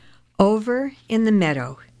Over in the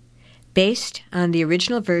Meadow, based on the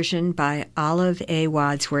original version by Olive A.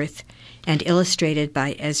 Wadsworth and illustrated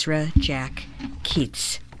by Ezra Jack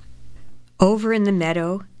Keats. Over in the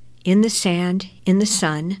meadow, in the sand, in the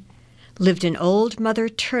sun, lived an old mother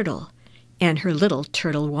turtle and her little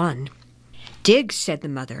turtle one. "Dig," said the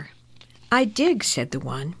mother. "I dig," said the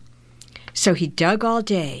one. So he dug all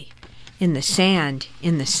day, in the sand,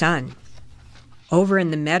 in the sun. Over in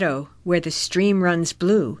the meadow, where the stream runs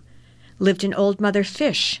blue, lived an old mother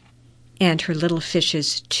fish, and her little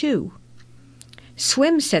fishes too.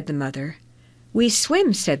 "Swim," said the mother. "We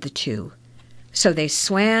swim," said the two. So they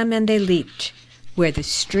swam and they leaped, where the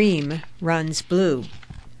stream runs blue.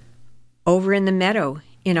 Over in the meadow,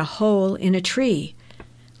 in a hole in a tree,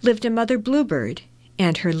 lived a mother bluebird,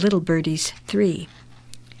 and her little birdies three.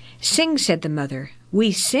 "Sing," said the mother.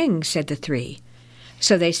 "We sing," said the three.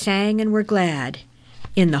 So they sang and were glad,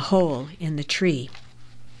 in the hole in the tree.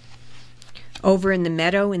 Over in the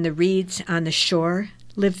meadow, in the reeds on the shore,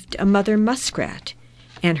 lived a mother muskrat,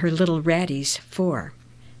 and her little ratties four.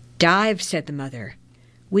 "Dive," said the mother.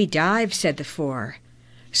 "We dive," said the four.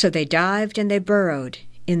 So they dived and they burrowed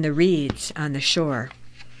in the reeds on the shore.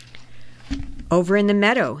 Over in the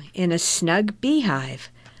meadow, in a snug beehive,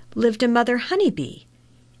 lived a mother honeybee,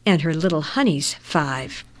 and her little honeys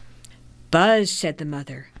five. "Buzz," said the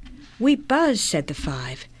mother. "We buzz," said the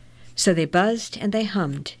five. So they buzzed and they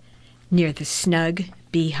hummed, near the snug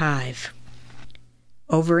beehive.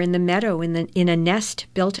 Over in the meadow, in a nest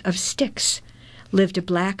built of sticks, lived a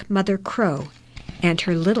black mother crow, and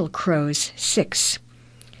her little crows six.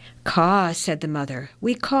 "Caw," said the mother.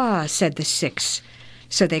 "We caw," said the six.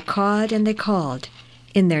 So they cawed and they called,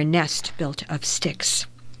 in their nest built of sticks.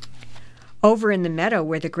 Over in the meadow,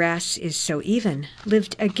 where the grass is so even,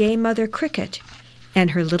 lived a gay mother cricket,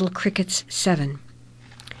 and her little crickets seven.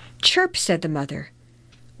 "Chirp," said the mother.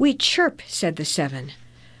 "We chirp," said the seven.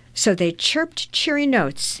 So they chirped cheery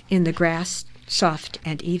notes in the grass, soft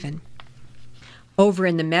and even. Over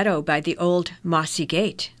in the meadow by the old mossy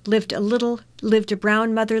gate lived a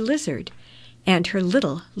brown mother lizard, and her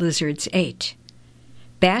little lizards eight.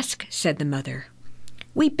 "Bask," said the mother.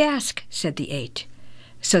 "We bask," said the eight.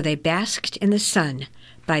 So they basked in the sun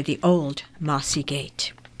by the old mossy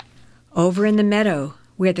gate. Over in the meadow,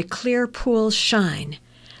 where the clear pools shine,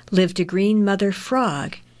 lived a green mother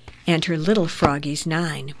frog, and her little froggies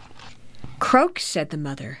nine. "Croak," said the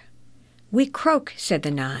mother. "We croak," said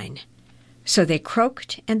the nine. So they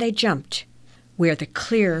croaked and they jumped, where the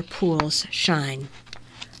clear pools shine.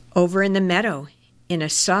 Over in the meadow, in a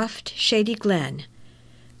soft, shady glen,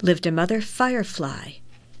 lived a mother firefly,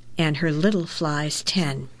 and her little flies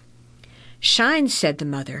 10. "Shine," said the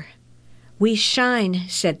mother. "We shine,"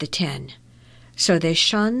 said the 10. So they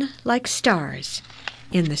shone like stars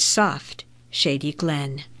in the soft, shady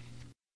glen.